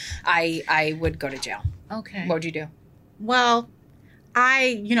yeah, I would go to jail. Okay. What would you do? Well,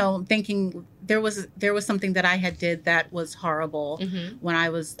 thinking there was something that I had did that was horrible when I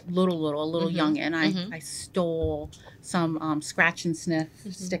was a little young, and I stole some scratch and sniff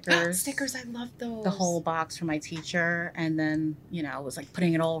stickers. Stickers, I love those. The whole box from my teacher, and then was like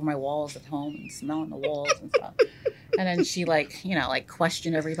putting it all over my walls at home and smelling the walls and stuff. And then she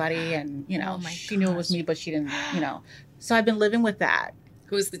questioned everybody, and she knew it was me, but she didn't. So I've been living with that.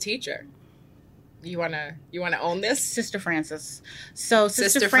 Who's the teacher? You wanna own this? Sister Frances. So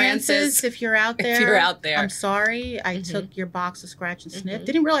Sister Frances, if you're out there, I'm sorry. I took your box of scratch and sniff.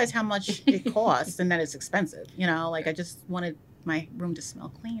 Didn't realize how much it costs and that it's expensive. I just wanted my room to smell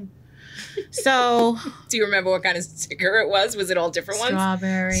clean. So, do you remember what kind of sticker it was? Was it all different ones?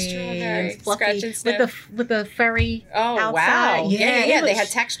 Strawberry, fluffy, scratch and sniff with the furry. Oh outside. Wow! Yeah. They had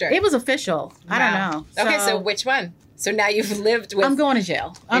texture. It was official. Wow. I don't know. Okay, so which one? So now you've lived with... I'm going to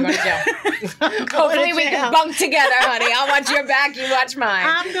jail. You're going to jail. Hopefully we can bunk together, honey. I'll watch your back, you watch mine.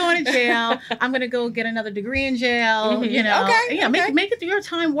 I'm going to jail. I'm going to go get another degree in jail. Okay. Yeah, okay. Make it your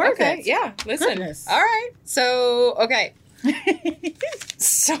time worth it. Yeah, listen. Goodness. All right. So, okay.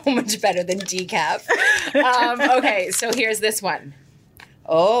 So much better than decaf. Okay, so here's this one.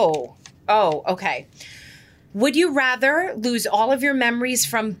 Oh, okay. Would you rather lose all of your memories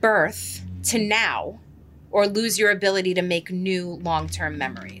from birth to now, or lose your ability to make new long-term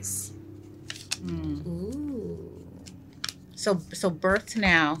memories? Ooh. So birth to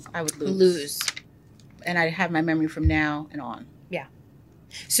now, I would lose. and I have my memory from now and on. Yeah.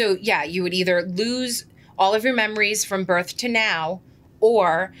 So, yeah, you would either lose all of your memories from birth to now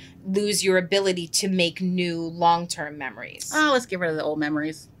or lose your ability to make new long-term memories. Oh, let's get rid of the old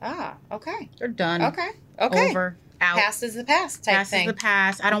memories. Ah, okay. They're done. Okay. Over. Out. Past is the past type past thing. Is the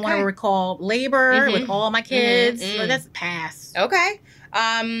past. I don't want to recall labor with all my kids. Mm-hmm. That's the past. Okay.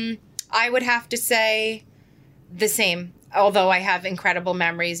 I would have to say the same. Although I have incredible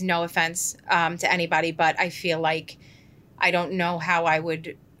memories, no offense to anybody, but I feel like I don't know how I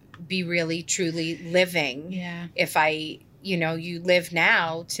would be really, truly living if you live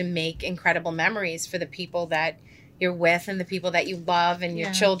now to make incredible memories for the people that you're with and the people that you love and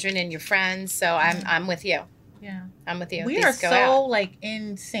your children and your friends. So I'm with you. Yeah. I'm with you. We Please are go so out. like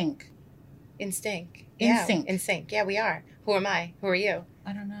in sync. In sync. In sync. In sync. Yeah, we are. Who am I? Who are you?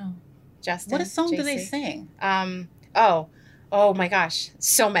 I don't know. Justin. What song do JC? they sing? Oh my gosh.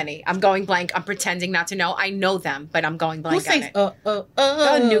 So many. I'm going blank. I'm pretending not to know. I know them, but I'm going blank Who sings? on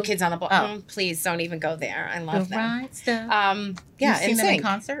it. New Kids on the Block. Oh. Please don't even go there. I love them. Right stuff. Yeah, You've seen them in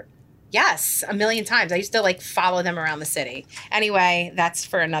concert? Yes, a million times. I used to follow them around the city. Anyway, that's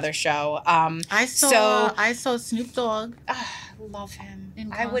for another show. I saw Snoop Dogg. Love him.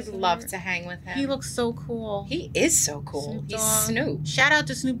 In I would concert. love to hang with him. He looks so cool. He is so cool. Snoop He's Dogg. Snoop. Shout out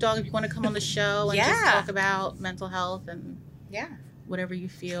to Snoop Dogg if you want to come on the show and just talk about mental health and whatever you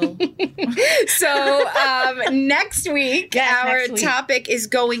feel. So next week, our topic is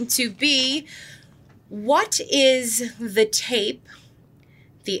going to be, what is the tape,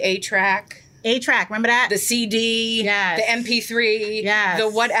 the A-track, remember that? the CD, Yes. the MP3, Yes. the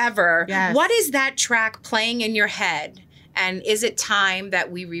whatever. Yes. What is that track playing in your head? And is it time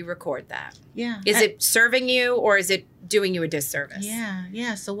that we re-record that? Yeah. Is it serving you or is it doing you a disservice?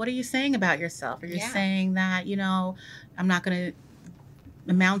 Yeah. So what are you saying about yourself? Are you saying that, I'm not going to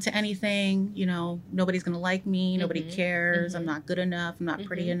amount to anything, nobody's going to like me, nobody cares, I'm not good enough, I'm not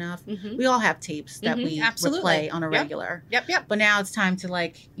pretty enough. We all have tapes that we play on a regular. Yep. But now it's time to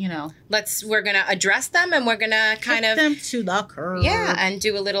we're going to address them and we're going to kind of them to the curb. Yeah, and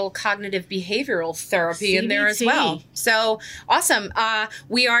do a little cognitive behavioral therapy in there as well. So awesome.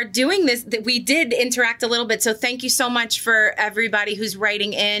 We are doing this. We did interact a little bit. So thank you so much for everybody who's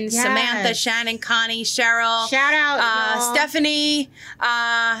writing in. Yes. Samantha, Shannon, Connie, Cheryl. Shout out, y'all. Stephanie,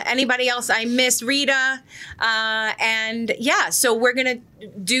 anybody else I miss, Rita. So we're going to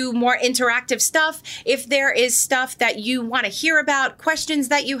do more interactive stuff. If there is stuff that you want to hear about, questions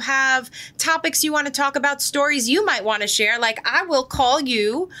that you have, topics you want to talk about, stories you might want to share, I will call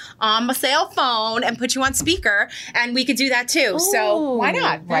you on my cell phone and put you on speaker, and we could do that too. So why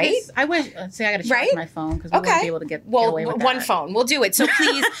not, right? I wish. See, I got to charge my phone because we won't be able to get away with that. One phone. We'll do it. So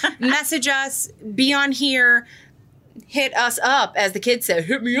please message us, be on here. Hit us up, as the kids say.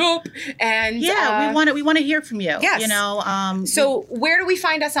 Hit me up, and we want to hear from you. Yes, So where do we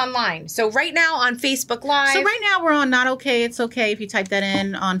find us online? So right now on Facebook Live. So right now we're on Not Okay, It's Okay. If you type that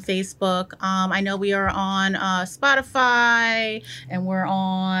in on Facebook, I know we are on Spotify, and we're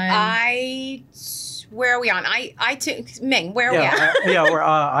on where are we on? iTunes. Ming, where are we at? We're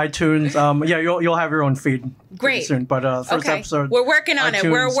iTunes. You'll have your own feed. Great. Soon, but first episode. We're working on it.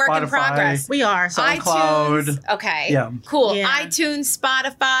 We're a work in progress. We are. SoundCloud. iTunes. Okay. Yeah. Cool. Yeah. iTunes,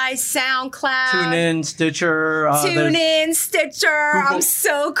 Spotify, SoundCloud. TuneIn, Stitcher. Stitcher. Google, I'm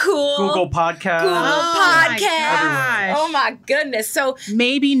so cool. Google Podcast. Oh my goodness. So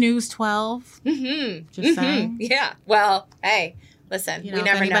maybe News 12. Just saying. Yeah. Well, hey, listen. We never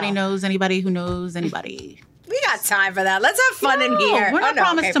know. If anybody knows anybody who knows anybody. We got time for that. Let's have fun in here. We're not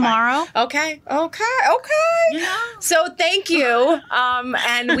promised tomorrow. Okay. So thank you.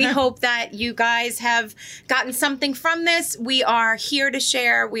 And we hope that you guys have gotten something from this. We are here to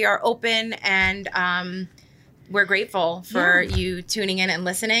share. We are open, and we're grateful for you tuning in and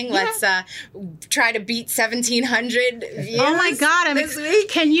listening. Let's try to beat 1,700 views. Oh my God. this week.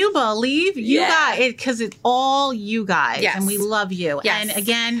 Can you believe you guys? Because it's all you guys. Yes. And we love you. Yes. And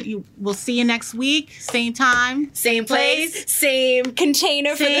again, we'll see you next week. Same time. Same place. Same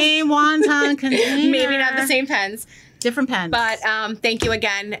container. Same wonton container. Maybe not the same pens. Different pens. But thank you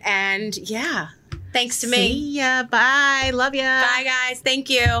again. And thanks to me. See ya. Bye. Love ya. Bye, guys. Thank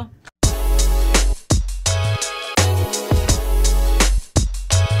you.